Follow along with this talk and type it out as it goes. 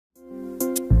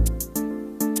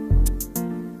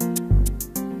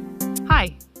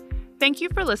Thank you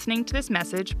for listening to this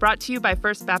message brought to you by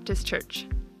First Baptist Church.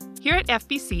 Here at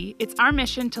FBC, it's our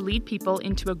mission to lead people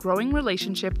into a growing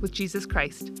relationship with Jesus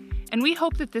Christ, and we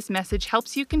hope that this message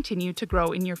helps you continue to grow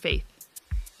in your faith.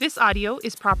 This audio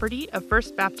is property of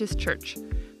First Baptist Church,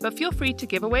 but feel free to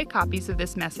give away copies of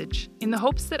this message in the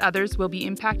hopes that others will be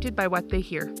impacted by what they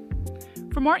hear.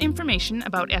 For more information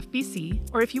about FBC,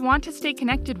 or if you want to stay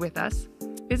connected with us,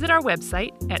 visit our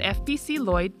website at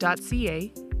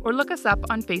fbcloyd.ca or look us up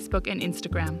on Facebook and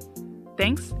Instagram.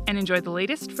 Thanks, and enjoy the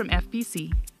latest from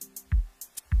FBC.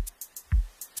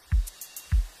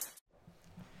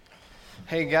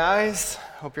 Hey guys,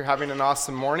 hope you're having an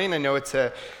awesome morning. I know it's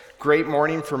a great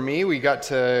morning for me. We got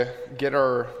to get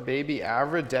our baby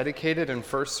Avra dedicated in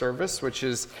first service, which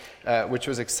was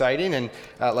exciting. And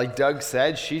like Doug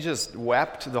said, she just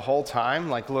wept the whole time,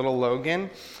 like little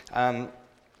Logan.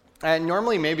 And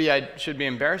normally maybe I should be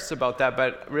embarrassed about that,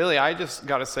 but really I just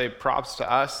got to say props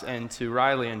to us and to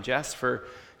Riley and Jess for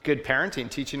good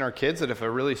parenting, teaching our kids that if a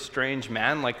really strange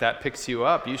man like that picks you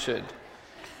up, you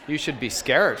should be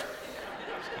scared.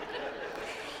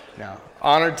 No,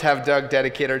 honored to have Doug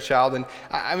dedicate our child, and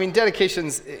I mean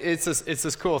dedications. It's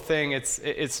this cool thing.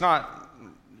 It's not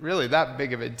really that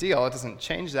big of a deal. It doesn't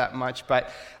change that much,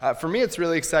 but for me, it's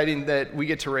really exciting that we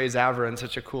get to raise Avra in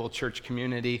such a cool church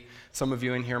community. Some of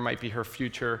you in here might be her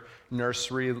future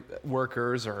nursery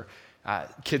workers or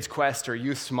Kids Quest or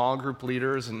youth small group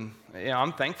leaders, and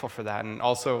I'm thankful for that. And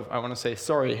also, I want to say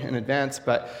sorry in advance,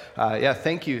 but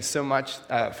thank you so much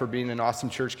for being an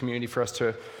awesome church community for us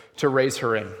to raise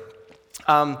her in.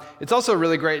 It's also a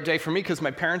really great day for me because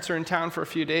my parents are in town for a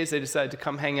few days. They decided to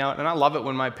come hang out, and I love it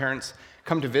when my parents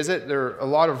come to visit. There are a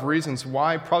lot of reasons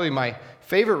why. Probably my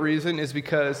favorite reason is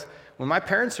because when my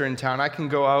parents are in town, I can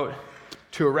go out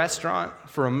to a restaurant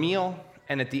for a meal,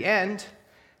 and at the end,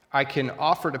 I can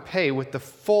offer to pay with the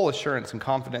full assurance and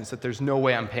confidence that there's no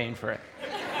way I'm paying for it.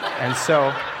 And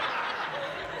so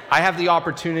I have the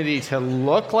opportunity to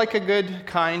look like a good,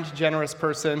 kind, generous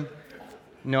person,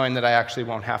 knowing that I actually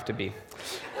won't have to be.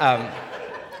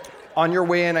 On your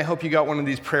way in, I hope you got one of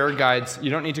these prayer guides. You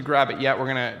don't need to grab it yet. We're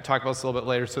going to talk about this a little bit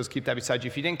later, so just keep that beside you.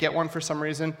 If you didn't get one for some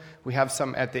reason, we have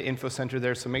some at the info center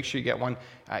there, so make sure you get one.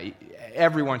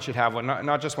 Everyone should have one,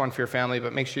 not just one for your family,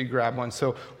 but make sure you grab one.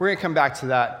 So we're going to come back to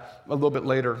that a little bit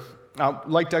later.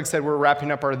 Like Doug said, we're wrapping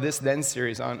up our This Then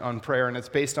series on prayer, and it's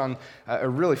based on a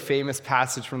really famous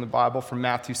passage from the Bible from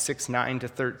Matthew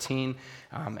 6:9-13,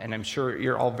 and I'm sure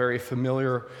you're all very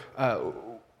familiar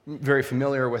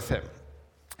with it.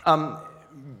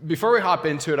 Before we hop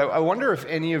into it, I wonder if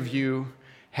any of you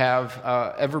have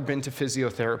ever been to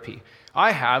physiotherapy.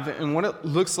 I have, and what it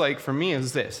looks like for me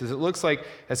is this, it looks like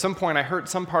at some point I hurt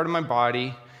some part of my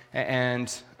body,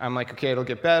 and I'm like, okay, it'll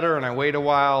get better, and I wait a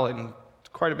while, and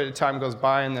quite a bit of time goes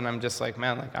by, and then I'm just like,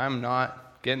 man, I'm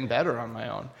not getting better on my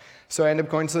own. So I end up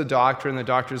going to the doctor, and the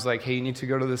doctor's like, hey, you need to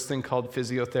go to this thing called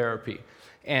physiotherapy.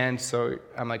 And so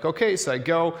I'm like, okay, so I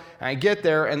go, and I get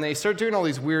there, and they start doing all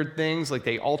these weird things, like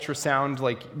they ultrasound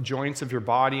like joints of your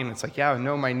body, and it's like, yeah,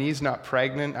 no, my knee's not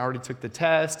pregnant, I already took the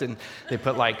test, and they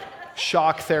put like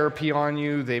shock therapy on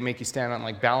you, they make you stand on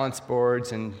like balance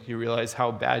boards, and you realize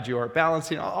how bad you are at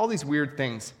balancing, all these weird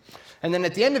things. And then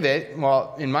at the end of it,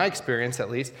 well, in my experience at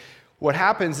least, what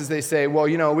happens is they say, well,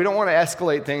 we don't want to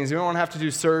escalate things, we don't want to have to do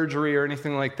surgery or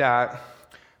anything like that.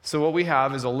 So what we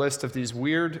have is a list of these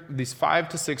 5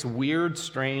 to 6 weird,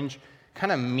 strange,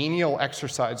 kind of menial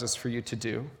exercises for you to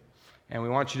do. And we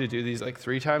want you to do these like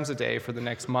 3 times a day for the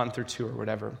next month or 2 or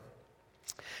whatever. And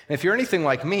if you're anything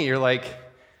like me, you're like,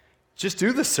 just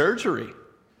do the surgery,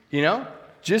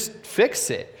 Just fix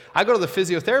it. I go to the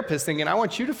physiotherapist thinking, I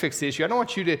want you to fix the issue. I don't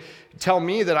want you to tell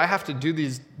me that I have to do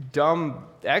these dumb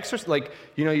exercises. Like,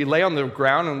 you lay on the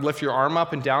ground and lift your arm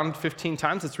up and down 15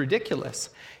 times. It's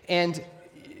ridiculous. And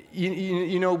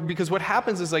because what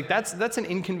happens is like that's an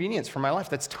inconvenience for my life.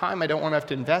 That's time I don't want to have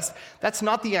to invest. That's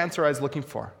not the answer I was looking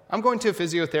for. I'm going to a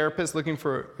physiotherapist looking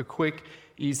for a quick,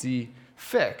 easy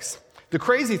fix. The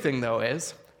crazy thing, though,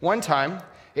 is one time,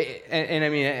 and I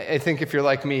mean, I think if you're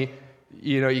like me,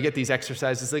 you get these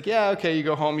exercises like, yeah, okay, you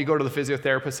go home, you go to the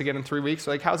physiotherapist again in 3 weeks.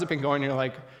 Like, how's it been going? You're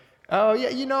like, oh,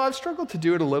 yeah, I've struggled to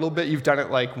do it a little bit. You've done it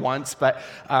like once. But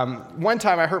one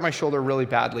time I hurt my shoulder really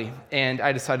badly, and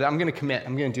I decided I'm going to commit.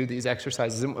 I'm going to do these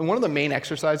exercises. And one of the main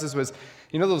exercises was,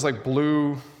 those like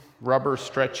blue rubber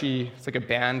stretchy, it's like a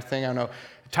band thing, I don't know,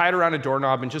 tie it around a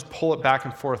doorknob and just pull it back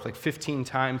and forth like 15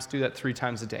 times, do that 3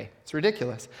 times a day. It's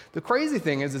ridiculous. The crazy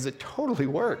thing is it totally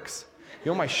works.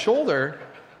 My shoulder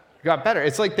got better.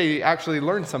 It's like they actually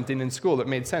learned something in school that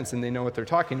made sense and they know what they're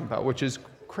talking about, which is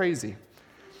crazy.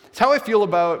 It's how I feel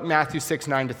about Matthew 6,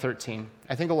 9-13.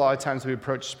 I think a lot of times we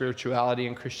approach spirituality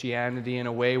and Christianity in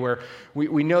a way where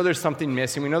we know there's something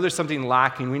missing, we know there's something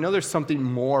lacking, we know there's something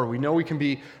more, we know we can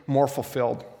be more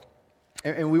fulfilled.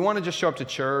 And we want to just show up to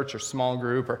church or small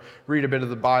group or read a bit of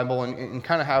the Bible and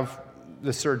kind of have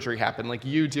the surgery happen, like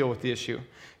you deal with the issue.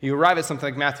 You arrive at something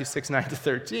like Matthew 6,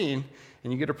 9-13,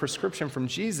 and you get a prescription from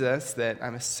Jesus that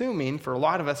I'm assuming for a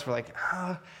lot of us, we're like,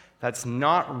 that's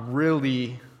not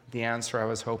really the answer I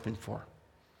was hoping for.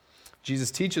 Jesus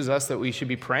teaches us that we should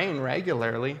be praying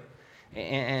regularly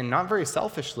and not very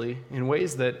selfishly in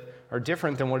ways that are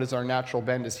different than what is our natural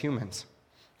bend as humans.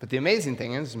 But the amazing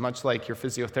thing is, much like your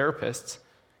physiotherapists,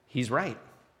 he's right.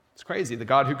 It's crazy. The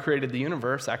God who created the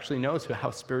universe actually knows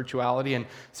how spirituality and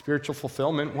spiritual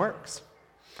fulfillment works.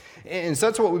 And so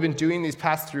that's what we've been doing these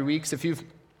past 3 weeks. If you've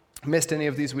missed any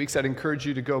of these weeks, I'd encourage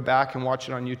you to go back and watch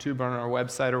it on YouTube or on our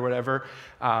website or whatever,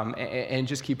 and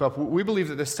just keep up. We believe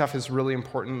that this stuff is really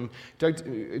important.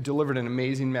 Doug delivered an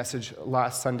amazing message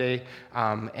last Sunday,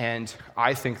 and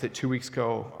I think that 2 weeks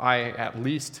ago, I at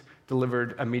least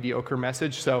delivered a mediocre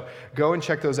message. So go and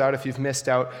check those out if you've missed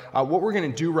out. What we're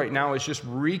going to do right now is just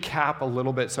recap a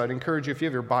little bit. So I'd encourage you, if you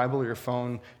have your Bible or your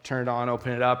phone, turn it on,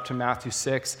 open it up to Matthew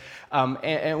 6.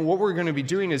 And what we're going to be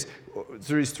doing is,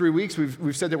 through these 3 weeks,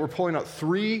 we've said that we're pulling out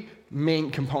 3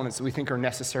 main components that we think are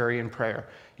necessary in prayer.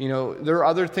 You know, there are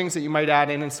other things that you might add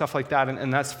in and stuff like that,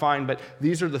 and that's fine, but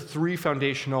these are the 3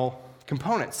 foundational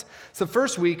components. So the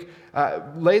first week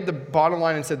laid the bottom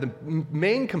line and said the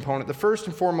main component, the first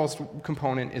and foremost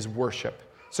component, is worship.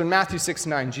 So in Matthew 6,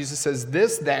 9, Jesus says,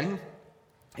 "This then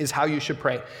is how you should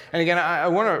pray." And again, I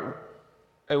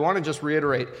want to just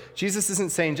reiterate, Jesus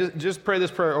isn't saying just pray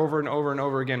this prayer over and over and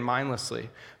over again mindlessly,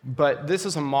 but this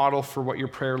is a model for what your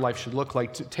prayer life should look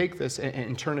like, to take this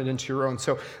and turn it into your own.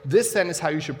 So this then is how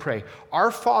you should pray.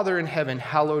 "Our Father in heaven,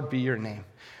 hallowed be your name."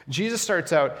 Jesus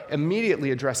starts out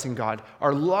immediately addressing God,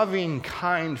 our loving,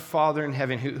 kind Father in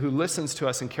heaven who listens to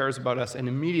us and cares about us, and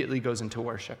immediately goes into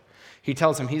worship. He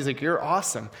tells him, he's like, "You're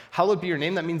awesome. Hallowed be your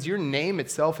name." That means your name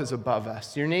itself is above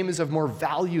us. Your name is of more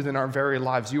value than our very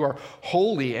lives. You are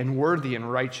holy and worthy and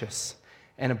righteous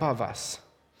and above us.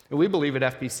 And we believe at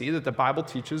FBC that the Bible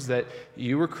teaches that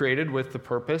you were created with the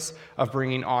purpose of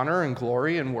bringing honor and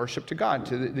glory and worship to God,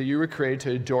 that you were created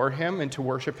to adore him and to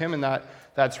worship him, and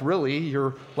that's really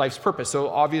your life's purpose. So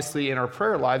obviously in our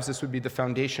prayer lives, this would be the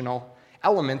foundational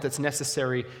element that's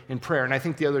necessary in prayer. And I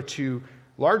think the other 2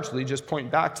 largely just point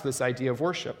back to this idea of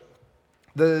worship.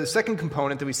 The second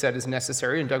component that we said is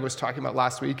necessary, and Doug was talking about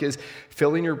last week, is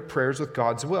filling your prayers with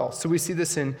God's will. So we see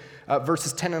this in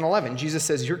verses 10 and 11. Jesus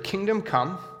says, "Your kingdom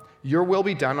come, your will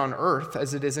be done on earth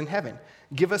as it is in heaven.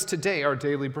 Give us today our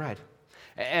daily bread."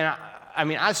 And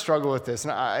I struggle with this,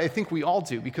 and I think we all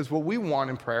do, because what we want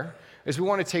in prayer is we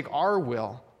want to take our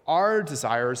will, our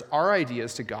desires, our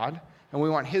ideas to God, and we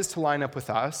want his to line up with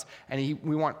us, and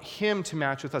we want him to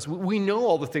match with us. We know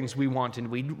all the things we want and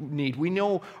we need. We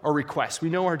know our requests. We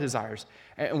know our desires.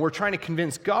 And we're trying to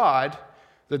convince God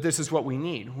that this is what we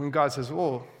need. When God says,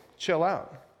 "Oh, chill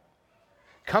out.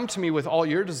 Come to me with all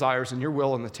your desires and your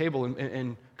will on the table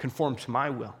and conform to my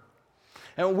will."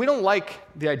 And we don't like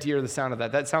the idea or the sound of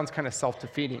that. That sounds kind of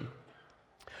self-defeating.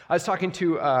 I was talking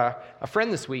to a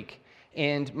friend this week,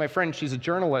 and my friend, she's a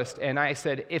journalist, and I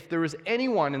said, if there was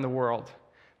anyone in the world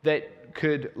that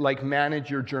could manage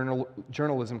your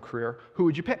journalism career, who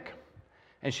would you pick?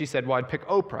 And she said, "Well, I'd pick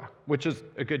Oprah," which is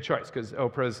a good choice because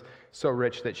Oprah's so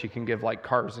rich that she can give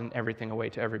cars and everything away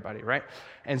to everybody, right?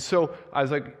 And so I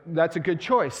was like, that's a good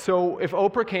choice. So if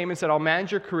Oprah came and said, "I'll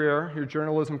manage your career, your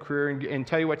journalism career, and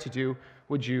tell you what to do,"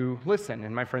 would you listen?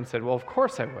 And my friend said, "Well, of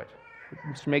course I would."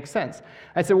 Which makes sense.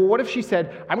 I said, "Well, what if she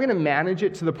said, I'm going to manage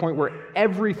it to the point where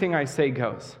everything I say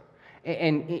goes.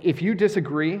 And if you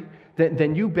disagree,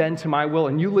 then you bend to my will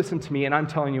and you listen to me and I'm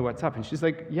telling you what's up." And she's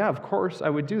like, "Yeah, of course I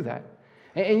would do that."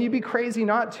 And you'd be crazy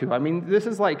not to. This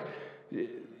is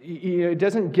it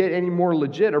doesn't get any more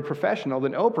legit or professional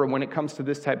than Oprah when it comes to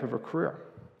this type of a career.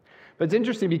 But it's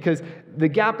interesting because the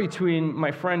gap between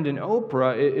my friend and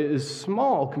Oprah is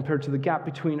small compared to the gap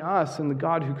between us and the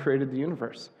God who created the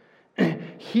universe.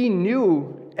 He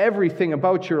knew everything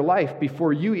about your life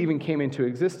before you even came into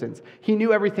existence. He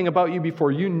knew everything about you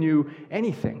before you knew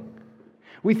anything.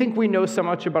 We think we know so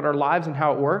much about our lives and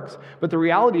how it works, but the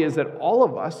reality is that all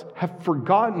of us have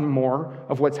forgotten more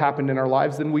of what's happened in our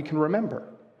lives than we can remember.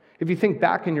 If you think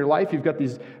back in your life, you've got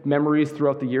these memories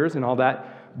throughout the years and all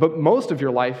that, but most of your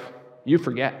life, you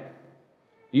forget.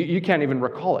 You can't even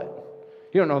recall it.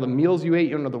 You don't know the meals you ate.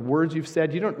 You don't know the words you've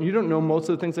said. You don't know most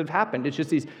of the things that have happened. It's just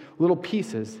these little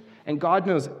pieces. And God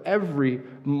knows every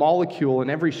molecule and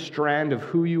every strand of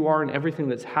who you are and everything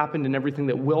that's happened and everything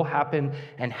that will happen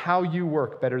and how you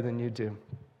work better than you do.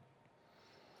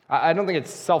 I don't think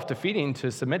it's self-defeating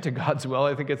to submit to God's will.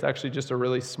 I think it's actually just a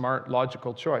really smart,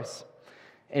 logical choice.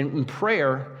 And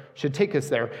prayer should take us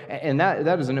there. And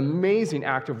that is an amazing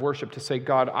act of worship to say,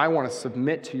 God, I want to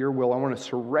submit to your will. I want to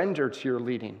surrender to your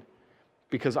leading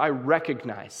because I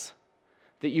recognize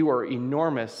that you are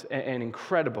enormous and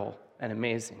incredible and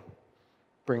amazing,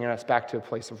 bringing us back to a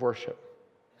place of worship.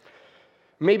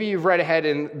 Maybe you've read ahead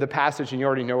in the passage and you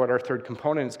already know what our third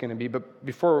component is going to be, but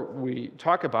before we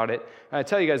talk about it, I'll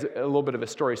tell you guys a little bit of a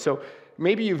story. So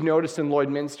maybe you've noticed in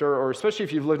Lloydminster, or especially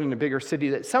if you've lived in a bigger city,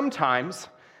 that sometimes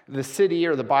the city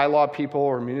or the bylaw people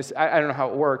or I don't know how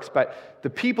it works, but the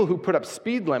people who put up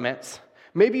speed limits,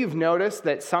 maybe you've noticed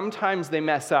that sometimes they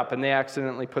mess up and they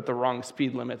accidentally put the wrong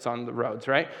speed limits on the roads,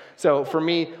 right? So for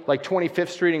me, like 25th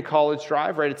Street and College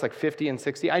Drive, right, it's like 50 and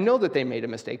 60. I know that they made a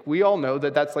mistake. We all know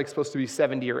that that's like supposed to be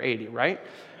 70 or 80, right?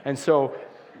 And so,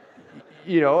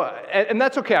 and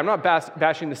that's okay. I'm not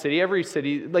bashing the city. Every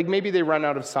city, like maybe they run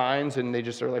out of signs and they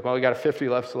just are like, well, we got a 50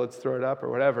 left, so let's throw it up or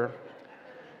whatever.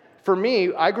 For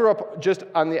me, I grew up just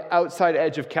on the outside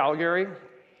edge of Calgary.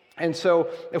 And so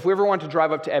if we ever wanted to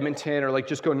drive up to Edmonton or like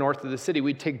just go north of the city,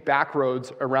 we'd take back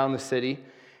roads around the city.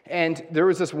 And there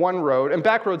was this one road, and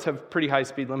back roads have pretty high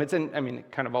speed limits. And I mean,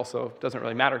 it kind of also doesn't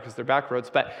really matter because they're back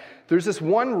roads. But there's this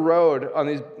one road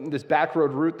on this back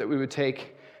road route that we would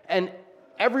take. And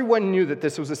everyone knew that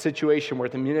this was a situation where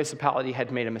the municipality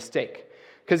had made a mistake.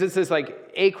 Because it's this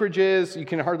like acreages, you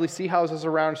can hardly see houses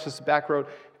around, it's just a back road.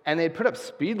 And they had put up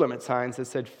speed limit signs that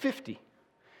said 50.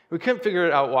 We couldn't figure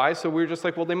it out why, so we were just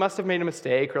like, well, they must have made a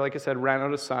mistake, or like I said, ran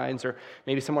out of signs, or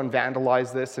maybe someone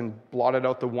vandalized this and blotted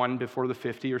out the 1 before the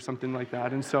 50 or something like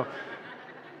that. And so,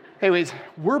 anyways,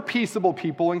 we're peaceable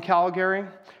people in Calgary,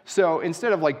 so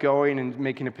instead of like going and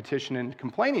making a petition and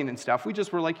complaining and stuff, we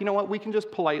just were like, you know what, we can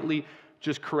just politely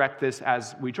just correct this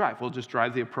as we drive. We'll just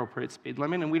drive the appropriate speed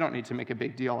limit, and we don't need to make a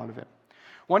big deal out of it.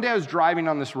 One day I was driving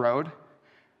on this road,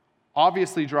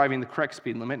 obviously driving the correct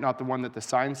speed limit, not the one that the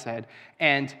sign said,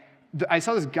 and I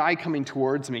saw this guy coming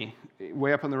towards me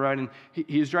way up on the road, and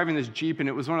he was driving this Jeep, and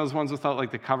it was one of those ones without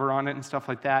like the cover on it and stuff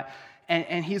like that,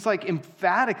 and he's like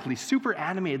emphatically, super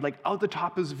animated, like out the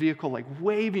top of his vehicle, like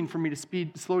waving for me to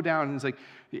slow down, and he's like,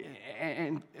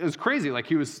 and it was crazy, like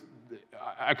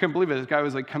I couldn't believe it, this guy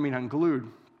was like coming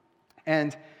unglued,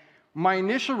 and my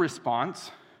initial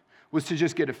response was to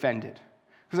just get offended,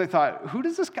 because I thought, who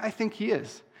does this guy think he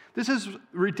is? This is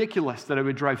ridiculous that I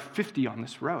would drive 50 on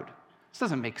this road. This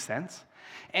doesn't make sense.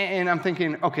 And I'm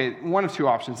thinking, okay, one of two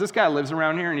options. This guy lives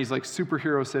around here, and he's like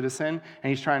superhero citizen, and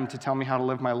he's trying to tell me how to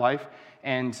live my life,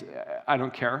 and I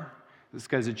don't care. This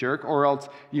guy's a jerk. Or else,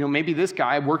 maybe this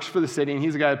guy works for the city, and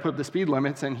he's the guy that put up the speed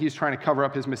limits, and he's trying to cover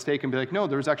up his mistake and be like, no,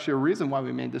 there's actually a reason why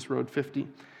we made this road 50.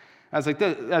 I was like,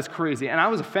 that's crazy. And I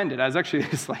was offended. I was actually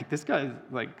just like, this guy's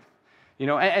like,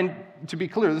 and to be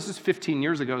clear, this is 15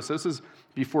 years ago, so this is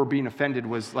before being offended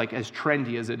was like as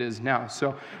trendy as it is now.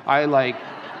 So I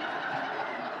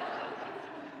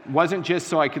wasn't just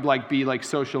so I could like be like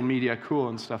social media cool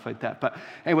and stuff like that. But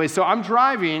anyway, so I'm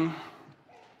driving,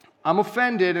 I'm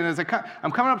offended, and as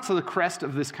I'm coming up to the crest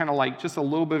of this kind of like just a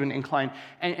little bit of an incline,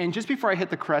 and just before I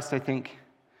hit the crest, I think,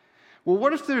 well,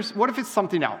 what if it's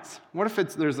something else? What if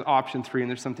there's option 3 and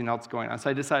there's something else going on?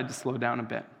 So I decided to slow down a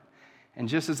bit. And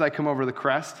just as I come over the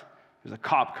crest, there's a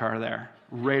cop car there,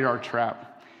 radar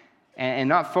trap. And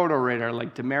not photo radar,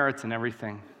 like demerits and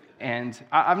everything. And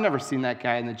I've never seen that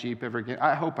guy in the Jeep ever again.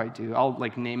 I hope I do. I'll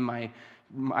like name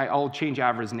I'll change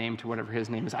Avra's name to whatever his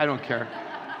name is. I don't care.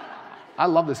 I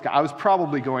love this guy. I was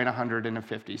probably going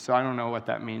 150, so I don't know what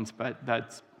that means, but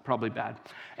that's probably bad.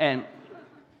 And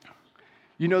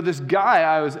this guy,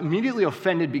 I was immediately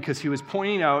offended because he was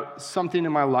pointing out something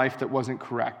in my life that wasn't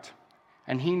correct.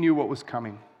 And he knew what was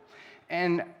coming.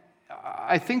 And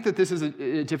I think that this is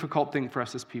a difficult thing for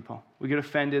us as people. We get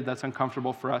offended, that's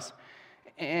uncomfortable for us.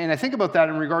 And I think about that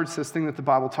in regards to this thing that the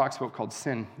Bible talks about called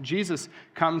sin. Jesus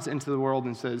comes into the world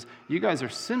and says, you guys are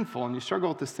sinful and you struggle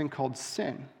with this thing called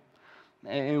sin.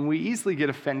 And we easily get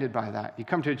offended by that. You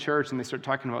come to a church and they start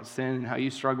talking about sin and how you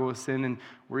struggle with sin, and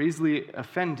we're easily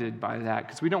offended by that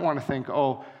because we don't want to think,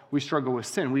 oh, we struggle with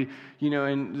sin.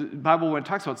 And the Bible, when it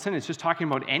talks about sin, it's just talking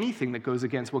about anything that goes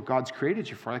against what God's created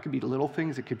you for. That could be little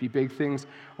things, it could be big things,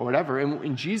 or whatever. And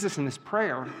in Jesus, in this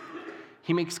prayer,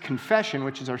 he makes confession,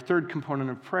 which is our third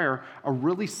component of prayer, a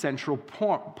really central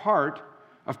part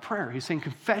of prayer. He's saying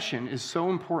confession is so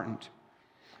important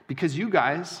because you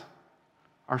guys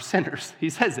are sinners. He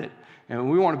says it. And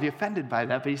we want to be offended by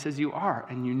that, but he says you are,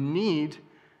 and you need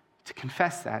to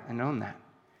confess that and own that.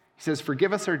 He says,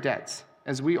 forgive us our debts,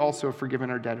 as we also have forgiven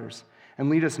our debtors, and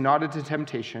lead us not into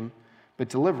temptation, but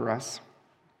deliver us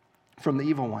from the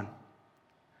evil one.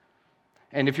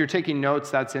 And if you're taking notes,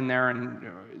 that's in there, and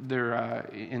they're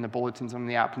in the bulletins on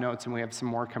the app notes, and we have some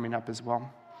more coming up as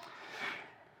well.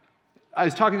 I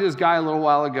was talking to this guy a little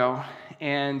while ago,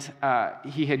 and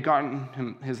he had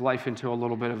gotten his life into a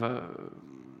little bit of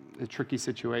a tricky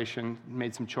situation,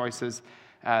 made some choices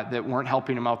that weren't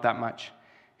helping him out that much.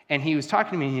 And he was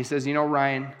talking to me, and he says,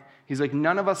 Ryan, he's like,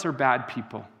 none of us are bad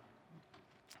people.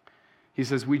 He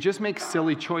says, we just make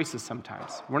silly choices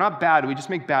sometimes. We're not bad, we just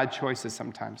make bad choices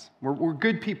sometimes. We're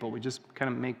good people, we just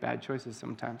kind of make bad choices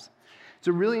sometimes. It's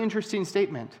a really interesting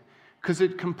statement, because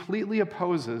it completely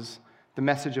opposes the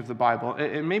message of the Bible.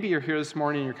 And maybe you're here this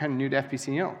morning, you're kind of new to FBC,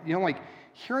 and you don't like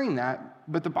hearing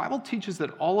that, but the Bible teaches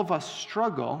that all of us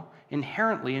struggle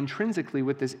inherently, intrinsically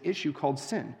with this issue called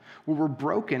sin, where we're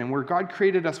broken and where God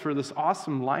created us for this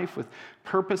awesome life with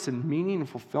purpose and meaning and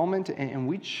fulfillment, and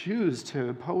we choose to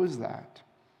oppose that.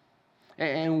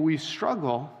 And we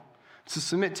struggle to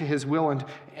submit to His will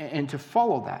and to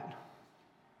follow that.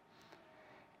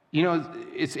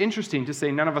 It's interesting to say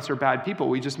none of us are bad people,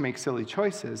 we just make silly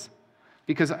choices,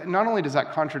 because not only does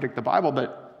that contradict the Bible,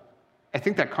 but I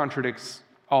think that contradicts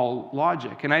all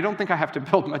logic. And I don't think I have to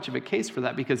build much of a case for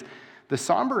that, because the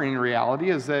sombering reality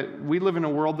is that we live in a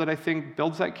world that I think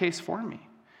builds that case for me.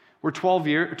 We're 12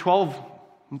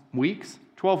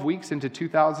 weeks into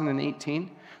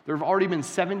 2018. There have already been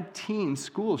 17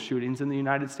 school shootings in the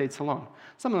United States alone.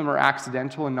 Some of them are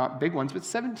accidental and not big ones, but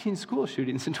 17 school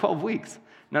shootings in 12 weeks.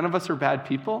 None of us are bad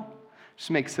people,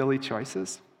 just make silly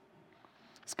choices.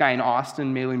 This guy in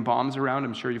Austin mailing bombs around,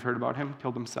 I'm sure you've heard about him,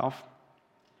 killed himself.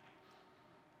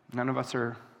 None of us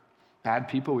are bad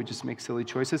people, we just make silly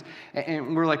choices.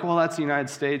 And we're like, well, that's the United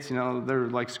States, they're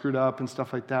like screwed up and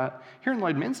stuff like that. Here in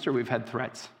Lloydminster, we've had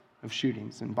threats of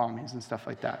shootings and bombings and stuff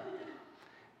like that.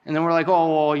 And then we're like,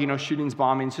 oh, well, shootings,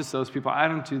 bombings, just those people. I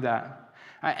don't do that.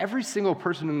 Every single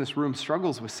person in this room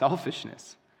struggles with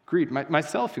selfishness, greed,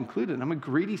 myself included. I'm a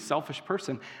greedy, selfish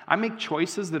person. I make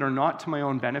choices that are not to my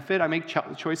own benefit. I make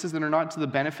choices that are not to the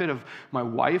benefit of my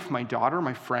wife, my daughter,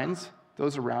 my friends,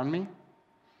 those around me.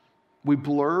 We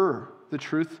blur the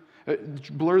truth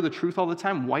all the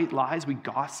time, white lies, we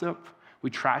gossip, we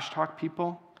trash talk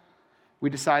people. We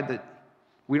decide that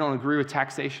we don't agree with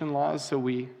taxation laws, so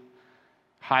we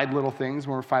hide little things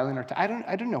when we're filing our tax.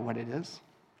 I don't know what it is.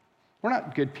 We're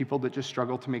not good people that just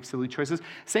struggle to make silly choices.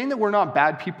 Saying that we're not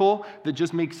bad people that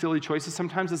just make silly choices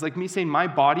sometimes is like me saying my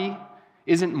body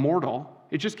isn't mortal.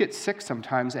 It just gets sick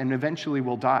sometimes and eventually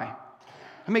will die.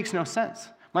 It makes no sense.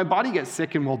 My body gets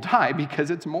sick and will die because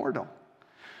it's mortal.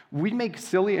 We make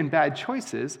silly and bad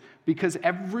choices because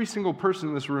every single person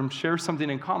in this room shares something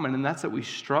in common, and that's that we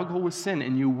struggle with sin,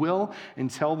 and you will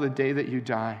until the day that you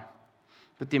die.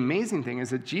 But the amazing thing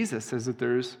is that Jesus says that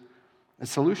there's a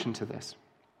solution to this.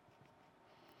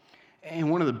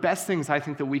 And one of the best things I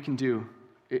think that we can do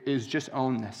is just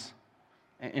own this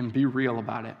and be real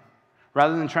about it.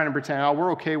 Rather than trying to pretend, oh,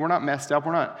 we're okay, we're not messed up,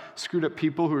 we're not screwed up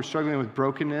people who are struggling with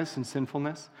brokenness and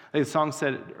sinfulness. Like the song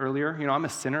said earlier, I'm a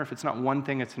sinner. If it's not one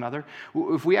thing, it's another.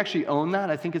 If we actually own that,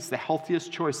 I think it's the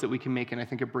healthiest choice that we can make, and I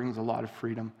think it brings a lot of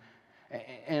freedom.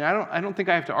 And I don't think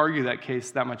I have to argue that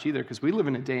case that much either, because we live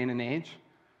in a day and an age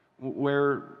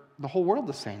where the whole world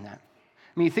is saying that.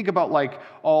 I mean, you think about like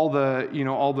all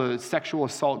the sexual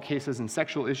assault cases and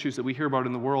sexual issues that we hear about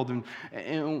in the world,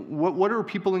 and what are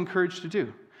people encouraged to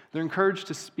do? They're encouraged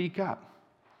to speak up.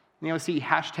 See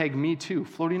 #MeToo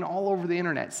floating all over the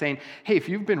internet saying, hey, if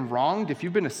you've been wronged, if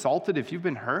you've been assaulted, if you've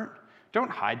been hurt, don't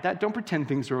hide that. Don't pretend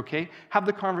things are okay. Have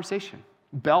the conversation.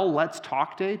 Bell Let's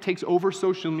Talk Day takes over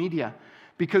social media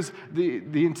because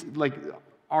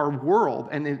our world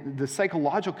and the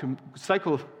psychological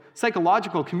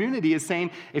community is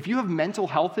saying, if you have mental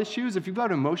health issues, if you've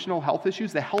got emotional health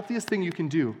issues, the healthiest thing you can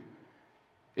do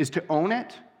is to own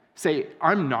it, say,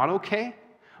 I'm not okay,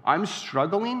 I'm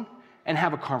struggling, and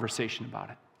have a conversation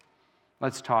about it.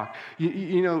 Let's talk.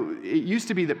 It used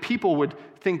to be that people would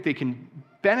think they can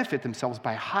benefit themselves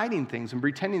by hiding things and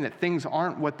pretending that things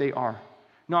aren't what they are.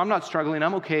 No, I'm not struggling,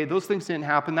 I'm okay, those things didn't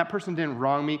happen, that person didn't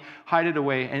wrong me, hide it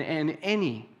away. And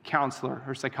any counselor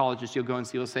or psychologist you'll go and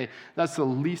see will say, that's the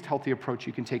least healthy approach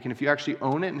you can take. And if you actually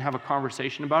own it and have a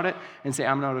conversation about it and say,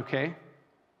 I'm not okay,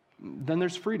 then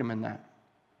there's freedom in that.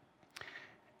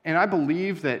 And I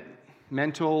believe that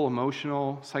mental,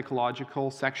 emotional, psychological,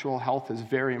 sexual health is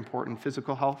very important.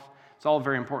 Physical health, it's all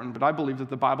very important. But I believe that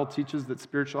the Bible teaches that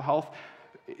spiritual health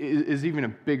is even a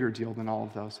bigger deal than all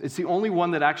of those. It's the only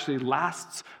one that actually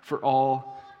lasts for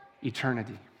all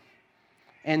eternity.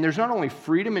 And there's not only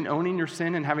freedom in owning your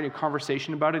sin and having a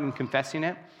conversation about it and confessing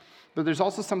it, but there's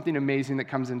also something amazing that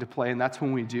comes into play, and that's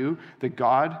when we do, that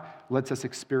God lets us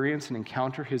experience and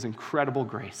encounter his incredible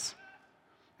grace.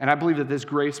 And I believe that this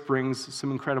grace brings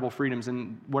some incredible freedoms.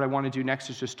 And what I want to do next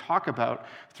is just talk about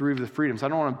 3 of the freedoms. I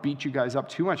don't want to beat you guys up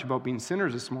too much about being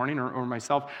sinners this morning or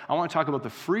myself. I want to talk about the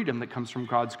freedom that comes from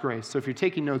God's grace. So if you're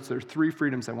taking notes, there are 3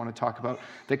 freedoms I want to talk about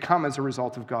that come as a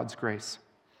result of God's grace.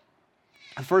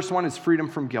 The first one is freedom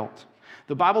from guilt.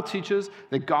 The Bible teaches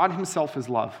that God himself is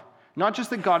love. Not just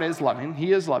that God is loving,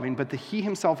 he is loving, but that he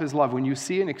himself is love. When you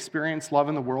see and experience love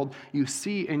in the world, you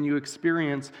see and you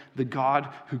experience the God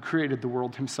who created the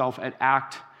world himself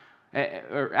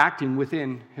acting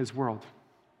within his world.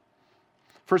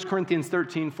 1 Corinthians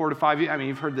 13, 4-5, I mean,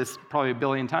 you've heard this probably a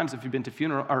billion times if you've been to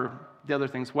funeral, or the other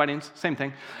things, weddings, same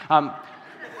thing.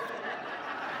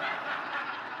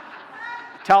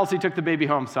 Talcy took the baby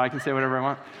home, so I can say whatever I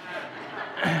want.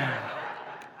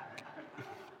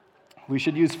 We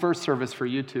should use first service for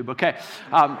YouTube. Okay.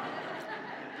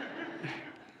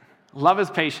 Love is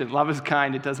patient. Love is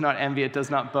kind. It does not envy. It does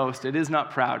not boast. It is not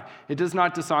proud. It does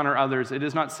not dishonor others. It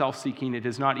is not self-seeking. It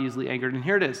is not easily angered. And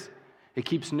here it is. It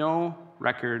keeps no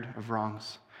record of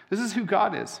wrongs. This is who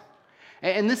God is.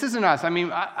 And this isn't us. I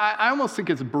mean, I almost think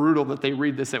it's brutal that they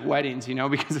read this at weddings,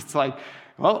 because it's like,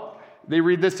 well, they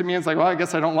read this to me and it's like, well, I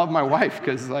guess I don't love my wife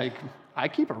because, I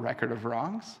keep a record of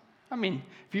wrongs. I mean,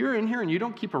 if you're in here and you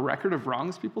don't keep a record of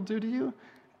wrongs people do to you,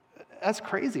 that's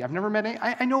crazy. I've never met any.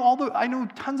 I know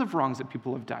tons of wrongs that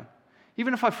people have done,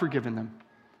 even if I've forgiven them.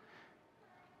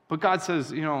 But God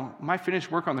says, my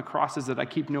finished work on the cross is that I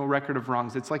keep no record of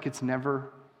wrongs. It's like it's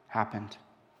never happened.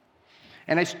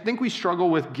 And I think we struggle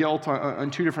with guilt on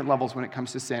 2 different levels when it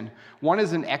comes to sin. One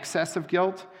is an excess of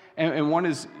guilt, and one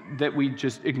is that we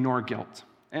just ignore guilt.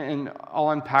 And I'll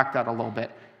unpack that a little bit.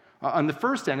 On the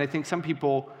first end, I think some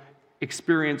people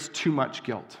experience too much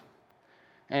guilt.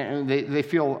 And they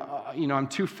feel, I'm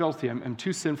too filthy, I'm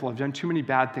too sinful, I've done too many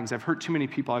bad things, I've hurt too many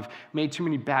people, I've made too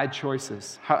many bad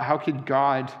choices. How could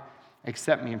God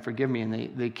accept me and forgive me?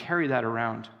 And they carry that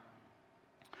around.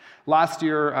 Last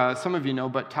year, some of you know,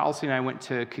 but Talcy and I went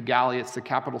to Kigali. It's the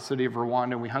capital city of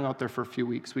Rwanda, and we hung out there for a few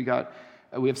weeks. We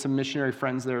have some missionary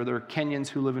friends there. They're Kenyans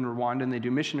who live in Rwanda, and they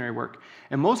do missionary work.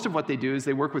 And most of what they do is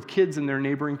they work with kids in their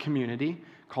neighboring community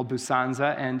called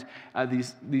Busanza, and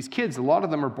these kids, a lot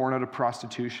of them are born out of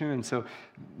prostitution, and so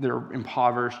they're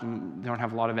impoverished and they don't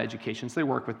have a lot of education, so they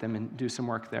work with them and do some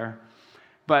work there.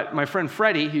 But my friend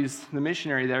Freddie, he's the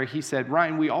missionary there, he said,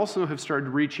 Ryan, we also have started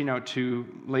reaching out to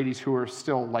ladies who are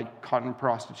still caught in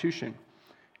prostitution.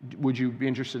 Would you be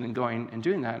interested in going and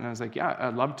doing that? And I was like, yeah,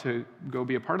 I'd love to go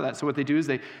be a part of that. So what they do is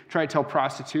they try to tell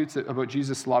prostitutes about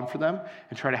Jesus' love for them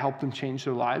and try to help them change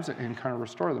their lives and kind of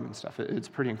restore them and stuff. It's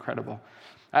pretty incredible.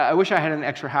 I wish I had an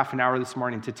extra half an hour this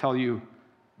morning to tell you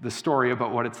the story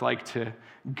about what it's like to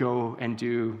go and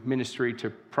do ministry to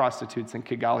prostitutes in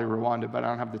Kigali, Rwanda, but I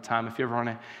don't have the time. If you ever want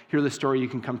to hear the story, you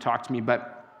can come talk to me.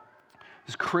 But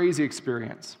this crazy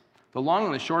experience. The long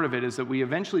and the short of it is that we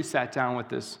eventually sat down with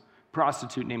this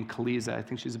prostitute named Kaliza. I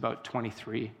think she's about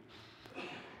 23. And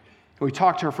we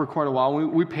talked to her for quite a while.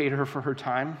 We paid her for her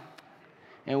time.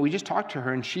 And we just talked to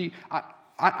her. And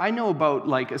I know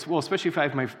about, especially if I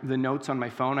have the notes on my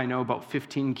phone, I know about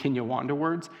 15 Kinyarwanda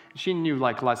words. She knew,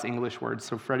 less English words,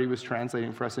 so Freddie was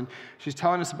translating for us. And she's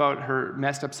telling us about her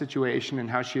messed up situation and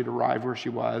how she had arrived where she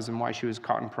was and why she was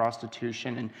caught in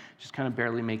prostitution and just kind of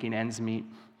barely making ends meet.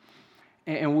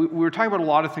 And we were talking about a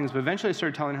lot of things, but eventually I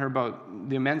started telling her about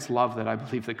the immense love that I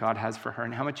believe that God has for her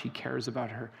and how much he cares about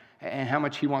her and how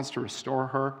much he wants to restore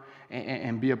her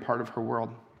and be a part of her world.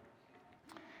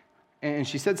 And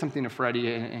she said something to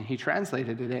Freddie, and he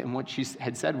translated it, and what she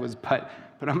had said was, but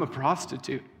I'm a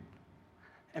prostitute.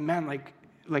 And man,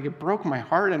 it broke my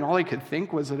heart, and all I could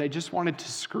think was that I just wanted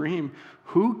to scream,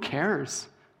 who cares?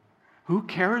 Who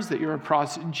cares that you're a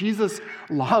prostitute? Jesus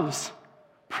loves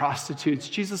prostitutes.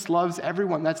 Jesus loves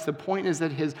everyone. That's the point, is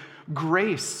that his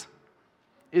grace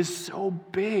is so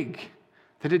big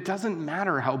that it doesn't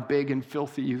matter how big and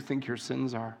filthy you think your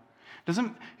sins are.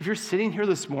 If you're sitting here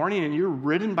this morning and you're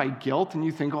ridden by guilt and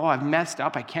you think, oh, I've messed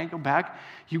up, I can't go back,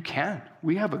 you can.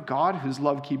 We have a God whose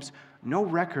love keeps no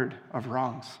record of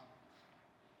wrongs.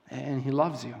 And he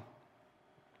loves you.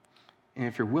 And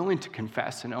if you're willing to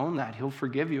confess and own that, he'll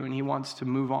forgive you and he wants to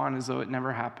move on as though it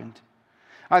never happened.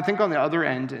 I think on the other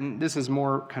end, and this is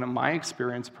more kind of my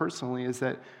experience personally, is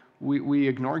that we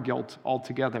ignore guilt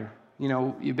altogether.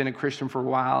 You've been a Christian for a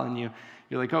while and you're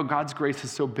like, oh, God's grace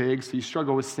is so big, so you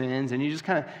struggle with sins, and you just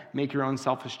kind of make your own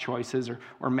selfish choices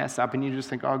or mess up, and you just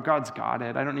think, oh, God's got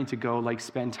it. I don't need to go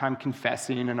spend time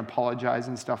confessing and apologize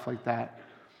and stuff like that.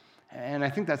 And I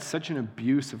think that's such an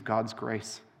abuse of God's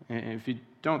grace. And if you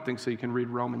don't think so, you can read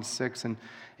Romans 6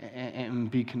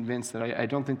 and be convinced that I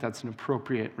don't think that's an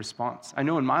appropriate response. I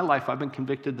know in my life I've been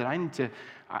convicted that I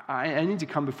need to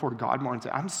come before God more and say,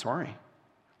 I'm sorry.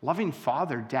 Loving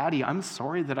Father, Daddy, I'm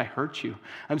sorry that I hurt you.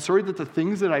 I'm sorry that the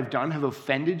things that I've done have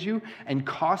offended you and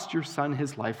cost your son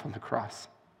his life on the cross.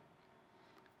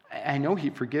 I know he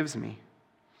forgives me.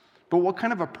 But what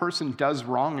kind of a person does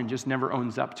wrong and just never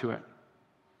owns up to it?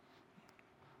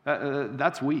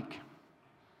 That's weak.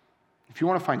 If you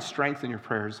want to find strength in your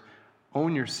prayers,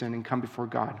 own your sin and come before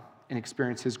God and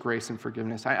experience his grace and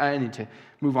forgiveness. I need to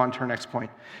move on to our next point.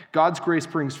 God's grace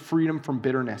brings freedom from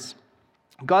bitterness.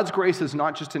 God's grace is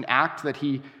not just an act that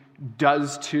he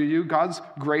does to you. God's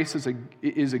grace is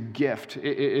a gift.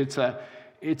 It's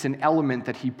an element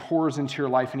that he pours into your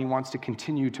life, and he wants to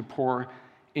continue to pour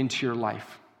into your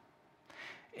life.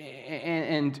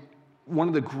 And one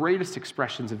of the greatest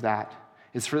expressions of that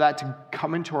is for that to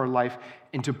come into our life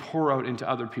and to pour out into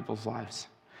other people's lives.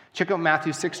 Check out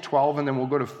Matthew 6:12, and then we'll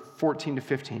go to 14 to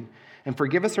 15. And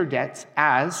forgive us our debts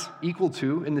as, equal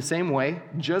to, in the same way,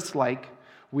 just like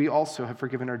we also have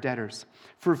forgiven our debtors.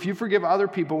 For if you forgive other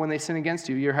people when they sin against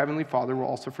you, your heavenly Father will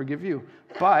also forgive you.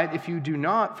 But if you do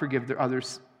not forgive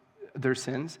their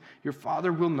sins, your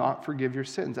Father will not forgive your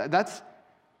sins. That's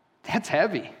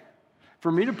heavy.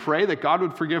 For me to pray that God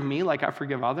would forgive me like I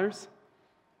forgive others,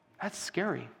 that's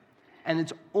scary. And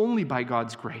it's only by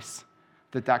God's grace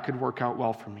that could work out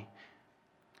well for me.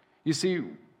 You see,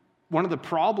 one of the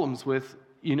problems with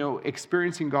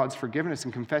experiencing God's forgiveness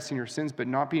and confessing your sins, but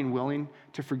not being willing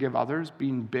to forgive others,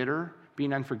 being bitter,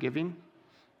 being unforgiving,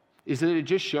 is that it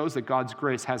just shows that God's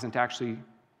grace hasn't actually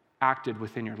acted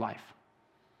within your life.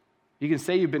 You can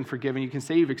say you've been forgiven, you can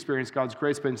say you've experienced God's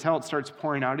grace, but until it starts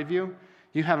pouring out of you,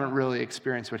 you haven't really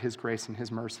experienced what his grace and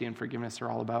his mercy and forgiveness are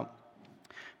all about.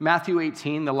 Matthew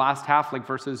 18, the last half, like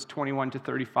verses 21 to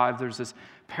 35, there's this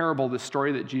parable, this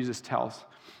story that Jesus tells.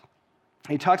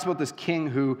 He talks about this king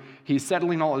who he's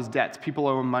settling all his debts. People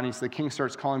owe him money, so the king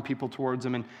starts calling people towards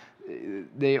him, and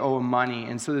they owe him money.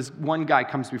 And so this one guy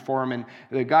comes before him, and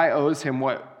the guy owes him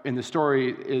what in the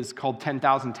story is called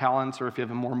 10,000 talents, or if you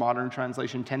have a more modern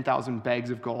translation, 10,000 bags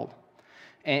of gold.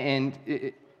 And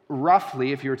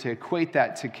roughly, if you were to equate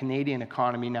that to Canadian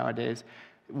economy nowadays,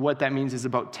 what that means is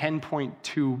about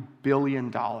 $10.2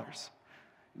 billion.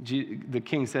 The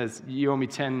king says, you owe me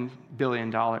 $10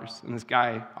 billion. And this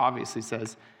guy obviously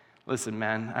says, listen,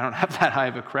 man, I don't have that high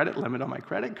of a credit limit on my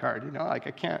credit card. I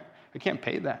can't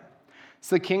pay that.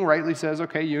 So the king rightly says,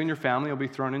 okay, you and your family will be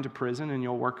thrown into prison and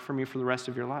you'll work for me for the rest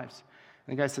of your lives.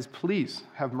 And the guy says, please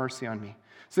have mercy on me.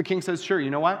 So the king says, sure, you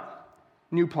know what?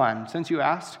 New plan. Since you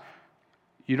asked,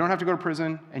 you don't have to go to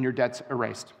prison and your debt's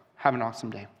erased. Have an awesome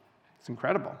day. It's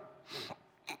incredible.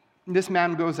 This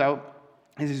man goes out.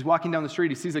 As he's walking down the street,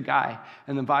 he sees a guy,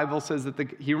 and the Bible says that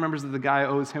he remembers that the guy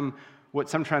owes him what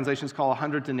some translations call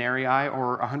 100 denarii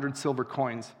or 100 silver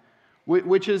coins,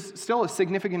 which is still a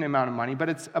significant amount of money, but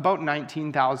it's about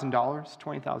 $19,000,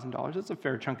 $20,000. It's a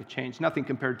fair chunk of change, nothing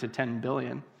compared to $10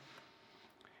 billion.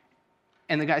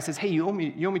 And the guy says, hey, you owe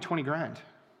me 20 grand.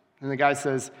 And the guy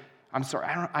says, I'm sorry,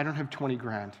 I don't have 20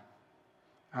 grand.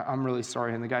 I'm really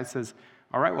sorry. And the guy says,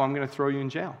 all right, well, I'm going to throw you in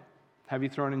jail. Have you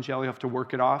thrown in jail? You have to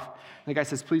work it off. And the guy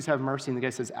says, please have mercy. And the guy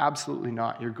says, absolutely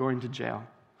not. You're going to jail.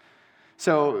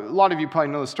 So a lot of you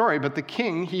probably know the story, but the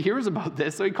king, he hears about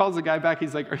this. So he calls the guy back.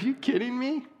 He's like, are you kidding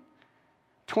me?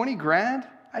 20 grand?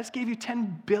 I just gave you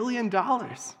 $10 billion.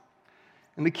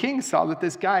 And the king saw that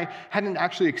this guy hadn't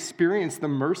actually experienced the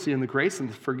mercy and the grace and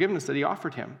the forgiveness that he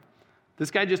offered him.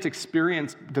 This guy just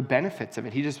experienced the benefits of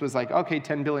it. He just was like, okay,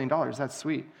 $10 billion, that's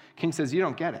sweet. King says, you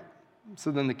don't get it. So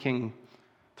then the king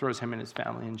throws him and his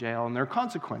family in jail, and there are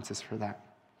consequences for that.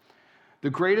 The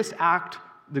greatest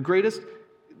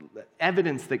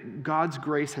evidence that God's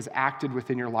grace has acted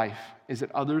within your life is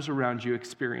that others around you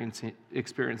experience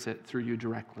it through you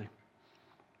directly.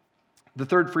 The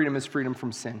third freedom is freedom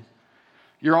from sin.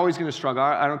 You're always going to struggle.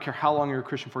 I don't care how long you're a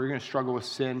Christian for, you're going to struggle with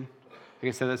sin. Like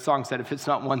I said, that song said, if it's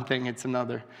not one thing, it's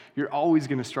another. You're always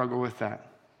going to struggle with that.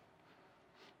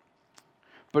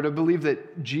 But I believe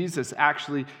that Jesus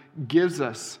actually gives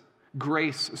us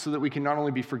grace so that we can not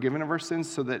only be forgiven of our sins,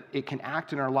 so that it can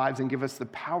act in our lives and give us the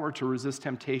power to resist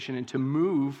temptation and to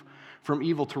move from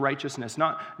evil to righteousness.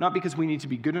 Not because we need to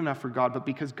be good enough for God, but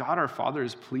because God our Father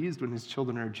is pleased when his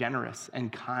children are generous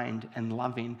and kind and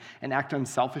loving and act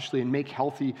unselfishly and make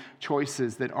healthy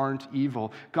choices that aren't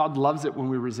evil. God loves it when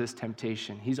we resist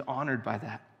temptation. He's honored by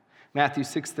that. Matthew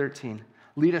 6:13.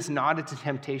 Lead us not into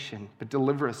temptation, but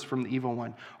deliver us from the evil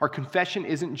one. Our confession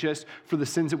isn't just for the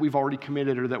sins that we've already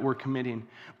committed or that we're committing,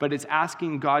 but it's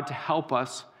asking God to help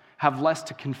us have less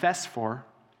to confess for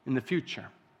in the future.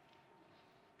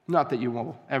 Not that you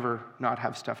will ever not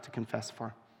have stuff to confess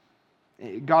for.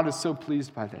 God is so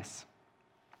pleased by this.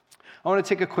 I want to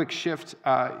take a quick shift.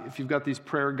 If you've got these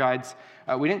prayer guides,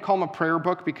 we didn't call them a prayer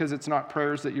book because it's not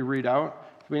prayers that you read out.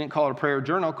 We didn't call it a prayer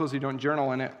journal because you don't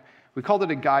journal in it. We called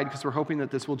it a guide because we're hoping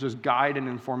that this will just guide and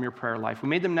inform your prayer life. We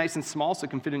made them nice and small so it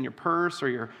can fit in your purse or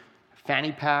your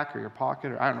fanny pack or your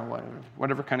pocket or I don't know,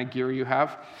 whatever kind of gear you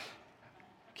have.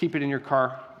 Keep it in your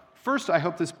car. First, I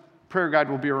hope this prayer guide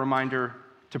will be a reminder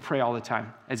to pray all the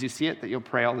time. As you see it, that you'll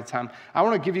pray all the time. I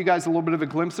want to give you guys a little bit of a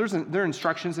glimpse. There are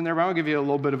instructions in there, but I want to give you a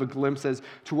little bit of a glimpse as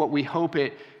to what we hope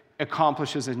it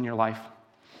accomplishes in your life.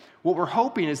 What we're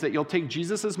hoping is that you'll take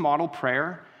Jesus' model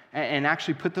prayer and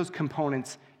actually put those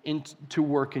components into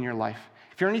work in your life.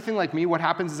 If you're anything like me, what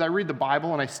happens is I read the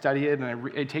Bible and I study it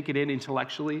and I take it in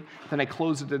intellectually, then I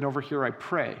close it and over here I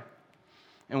pray.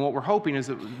 And what we're hoping is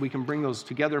that we can bring those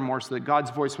together more so that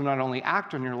God's voice will not only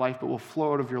act on your life, but will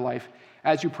flow out of your life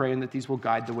as you pray, and that these will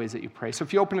guide the ways that you pray. So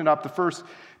if you open it up, the first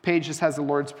page just has the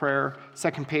Lord's Prayer.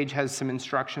 Second page has some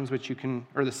instructions which you can,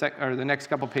 or the next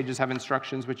couple pages have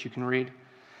instructions which you can read.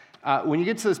 When you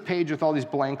get to this page with all these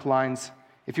blank lines,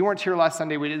 if you weren't here last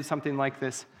Sunday, we did something like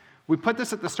this. We put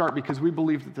this at the start because we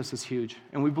believe that this is huge.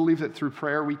 And we believe that through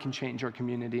prayer, we can change our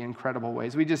community in incredible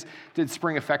ways. We just did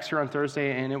Spring Effects here on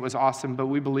Thursday, and it was awesome. But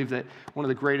we believe that one of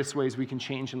the greatest ways we can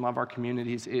change and love our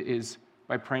communities is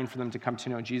by praying for them to come to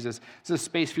know Jesus. This is a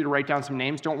space for you to write down some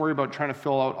names. Don't worry about trying to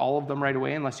fill out all of them right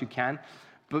away unless you can.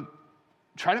 But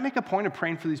try to make a point of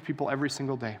praying for these people every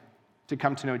single day to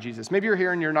come to know Jesus. Maybe you're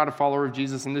here and you're not a follower of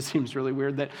Jesus, and this seems really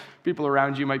weird that people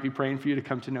around you might be praying for you to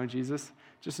come to know Jesus.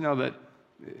 Just know that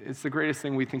it's the greatest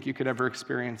thing we think you could ever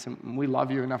experience, and we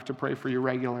love you enough to pray for you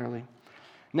regularly.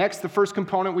 Next, the first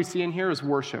component we see in here is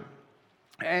worship.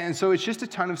 And so it's just a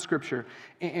ton of scripture.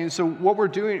 And so what we're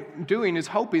doing is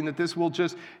hoping that this will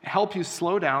just help you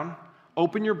slow down,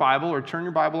 open your Bible or turn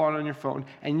your Bible on your phone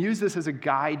and use this as a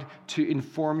guide to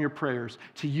inform your prayers,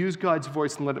 to use God's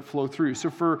voice and let it flow through. So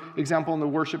for example, on the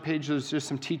worship page, there's just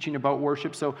some teaching about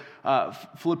worship. So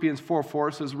Philippians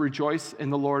 4:4 says, rejoice in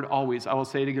the Lord always. I will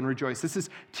say it again, rejoice. This is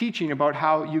teaching about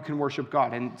how you can worship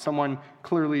God. And someone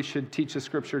clearly should teach the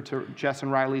scripture to Jess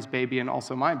and Riley's baby and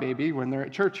also my baby when they're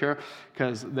at church here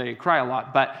because they cry a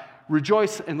lot. But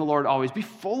rejoice in the Lord always. Be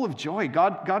full of joy.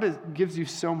 God gives you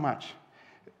so much.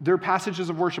 There are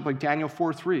passages of worship like Daniel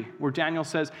 4:3, where Daniel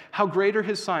says, how great are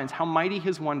his signs, how mighty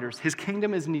his wonders. His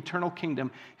kingdom is an eternal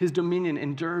kingdom. His dominion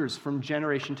endures from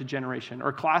generation to generation. Or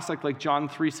a classic like John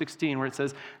 3:16, where it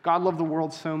says, God loved the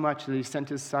world so much that he sent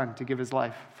his son to give his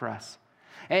life for us.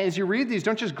 And as you read these,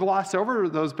 don't just gloss over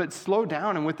those, but slow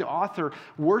down. And with the author,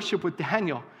 worship with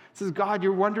Daniel. It says, God,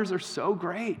 your wonders are so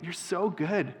great. You're so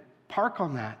good. Park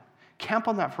on that. Camp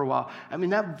on that for a while. I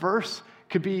mean, that verse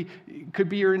could be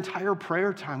your entire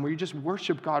prayer time where you just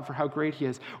worship God for how great he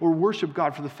is, or worship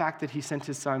God for the fact that he sent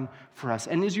his son for us.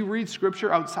 And as you read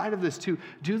scripture outside of this too,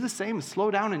 do the same.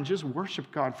 Slow down and just worship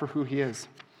God for who he is.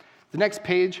 The next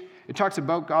page, it talks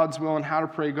about God's will and how to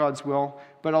pray God's will,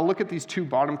 but I'll look at these two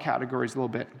bottom categories a little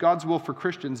bit. God's will for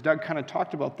Christians. Doug kind of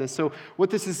talked about this. So what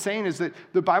this is saying is that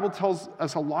the Bible tells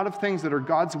us a lot of things that are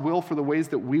God's will for the ways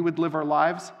that we would live our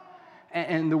lives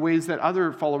and the ways that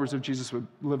other followers of Jesus would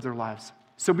live their lives.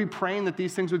 So be praying that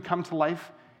these things would come to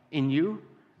life in you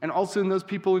and also in those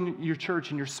people in your church,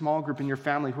 in your small group, in your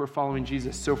family who are following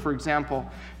Jesus. So for example,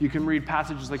 you can read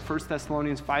passages like 1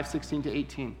 Thessalonians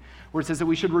 5:16-18, where it says that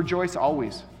we should rejoice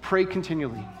always, pray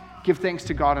continually, give thanks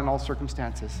to God in all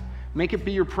circumstances. Make it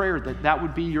be your prayer that that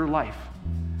would be your life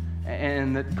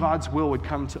and that God's will would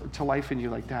come to life in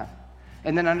you like that.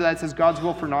 And then under that it says God's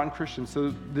will for non-Christians.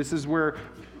 So this is where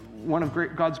one of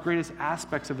God's greatest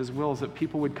aspects of his will is that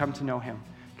people would come to know him.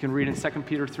 You can read in 2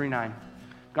 Peter 3:9.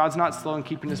 God's not slow in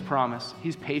keeping his promise.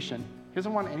 He's patient. He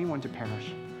doesn't want anyone to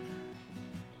perish.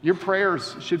 Your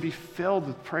prayers should be filled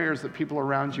with prayers that people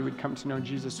around you would come to know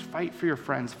Jesus. Fight for your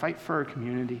friends. Fight for our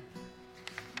community.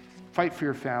 Fight for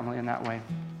your family in that way.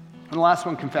 And the last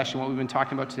one, confession, what we've been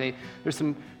talking about today. There's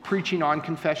some preaching on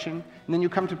confession, and then you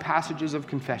come to passages of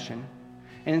confession.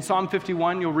 And in Psalm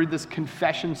 51, you'll read this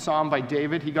confession psalm by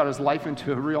David. He got his life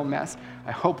into a real mess.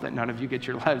 I hope that none of you get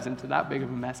your lives into that big of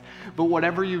a mess. But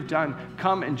whatever you've done,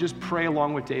 come and just pray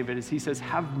along with David as he says,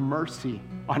 have mercy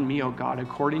on me, O God,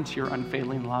 according to your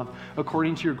unfailing love,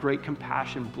 according to your great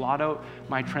compassion. Blot out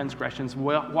my transgressions.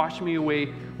 Wash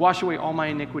away all my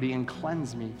iniquity and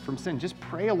cleanse me from sin. Just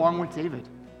pray along with David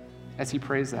as he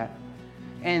prays that.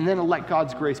 and then let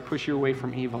God's grace push you away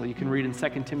from evil. You can read in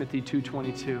 2 Timothy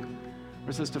 2:22, where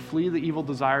it says to flee the evil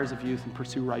desires of youth and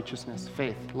pursue righteousness,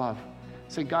 faith, love.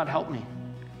 Say, God, help me.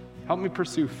 Help me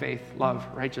pursue faith, love,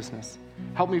 righteousness.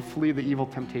 Help me flee the evil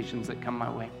temptations that come my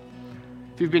way.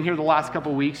 If you've been here the last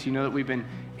couple weeks, you know that we've been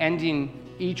ending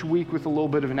each week with a little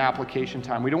bit of an application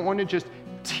time. We don't want to just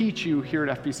teach you here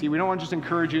at FBC. We don't want to just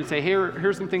encourage you and say,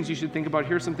 here's some things you should think about.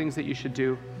 Here's some things that you should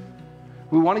do.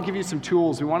 We want to give you some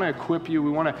tools. We want to equip you.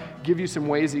 We want to give you some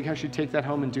ways that you can actually take that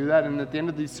home and do that. And at the end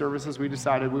of these services, we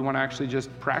decided we want to actually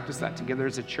just practice that together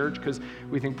as a church because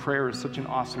we think prayer is such an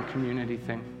awesome community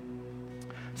thing.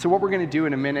 So what we're going to do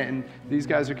in a minute, and these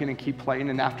guys are going to keep playing,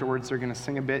 and afterwards they're going to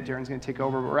sing a bit. Darren's going to take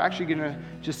over. But we're actually going to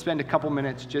just spend a couple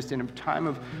minutes just in a time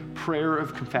of prayer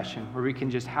of confession where we can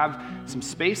just have some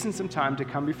space and some time to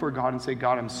come before God and say,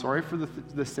 God, I'm sorry for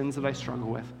the sins that I struggle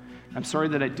with. I'm sorry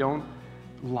that I don't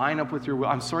line up with your will.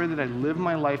 I'm sorry that I live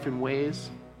my life in ways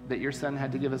that your son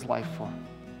had to give his life for.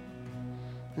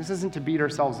 This isn't to beat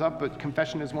ourselves up, but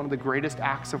confession is one of the greatest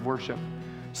acts of worship.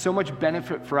 So much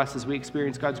benefit for us as we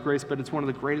experience God's grace, but it's one of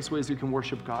the greatest ways we can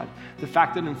worship God. The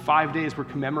fact that in 5 days we're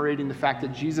commemorating the fact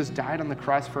that Jesus died on the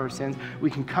cross for our sins, we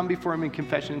can come before him in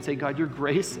confession and say, God, your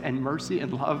grace and mercy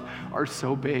and love are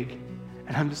so big.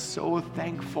 And I'm so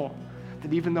thankful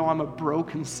that even though I'm a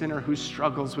broken sinner who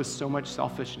struggles with so much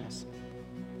selfishness,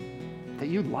 that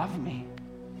you love me,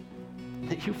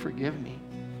 that you forgive me.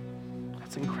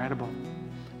 That's incredible.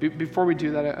 Before we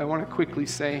do that, I want to quickly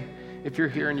say, if you're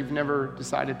here and you've never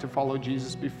decided to follow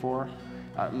Jesus before,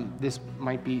 this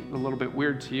might be a little bit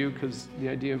weird to you because the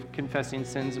idea of confessing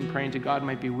sins and praying to God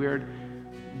might be weird.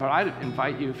 But I'd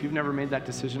invite you, if you've never made that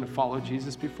decision to follow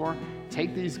Jesus before,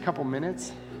 take these couple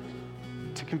minutes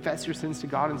to confess your sins to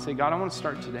God and say, God, I want to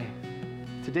start today.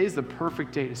 Today's the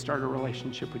perfect day to start a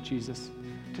relationship with Jesus.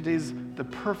 Today's the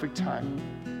perfect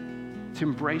time to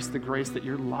embrace the grace that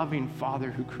your loving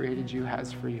Father who created you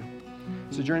has for you.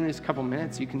 So during these couple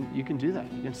minutes, you can do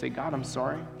that. You can say, God, I'm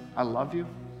sorry. I love you.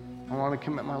 I want to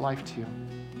commit my life to you.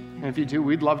 And if you do,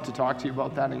 we'd love to talk to you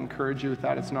about that and encourage you with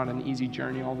that. It's not an easy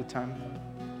journey all the time.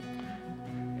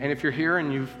 And if you're here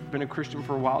and you've been a Christian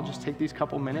for a while, just take these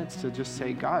couple minutes to just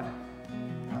say, God,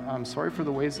 I'm sorry for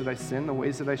the ways that I sin, the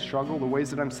ways that I struggle, the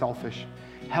ways that I'm selfish.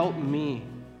 Help me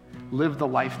live the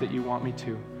life that you want me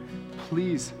to.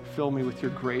 Please fill me with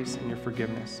your grace and your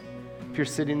forgiveness. If you're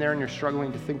sitting there and you're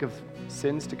struggling to think of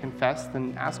sins to confess,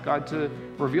 then ask God to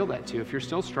reveal that to you. If you're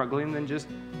still struggling, then just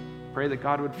pray that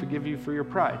God would forgive you for your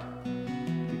pride,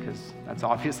 because that's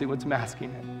obviously what's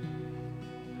masking it.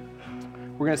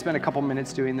 We're going to spend a couple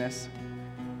minutes doing this,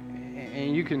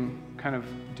 and you can kind of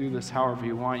do this however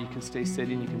you want. You can stay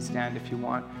sitting, you can stand if you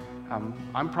want.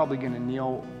 I'm probably going to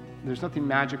kneel. There's nothing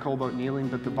magical about kneeling,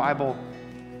 but the Bible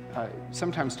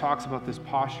sometimes talks about this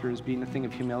posture as being a thing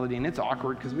of humility, and it's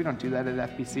awkward because we don't do that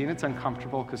at FBC, and it's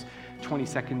uncomfortable because 20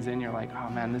 seconds in, you're like, oh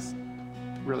man, this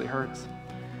really hurts.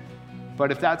 But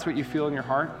if that's what you feel in your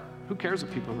heart, who cares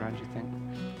what people around you think?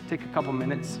 Take a couple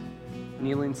minutes,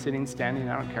 kneeling, sitting, standing,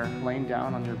 I don't care, laying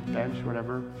down on your bench,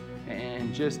 whatever,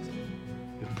 and just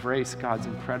embrace God's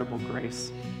incredible grace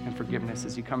and forgiveness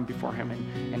as you come before him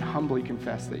and humbly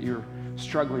confess that you're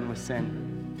struggling with sin.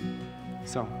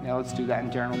 So now let's do that,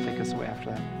 and Darren will take us away after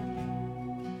that.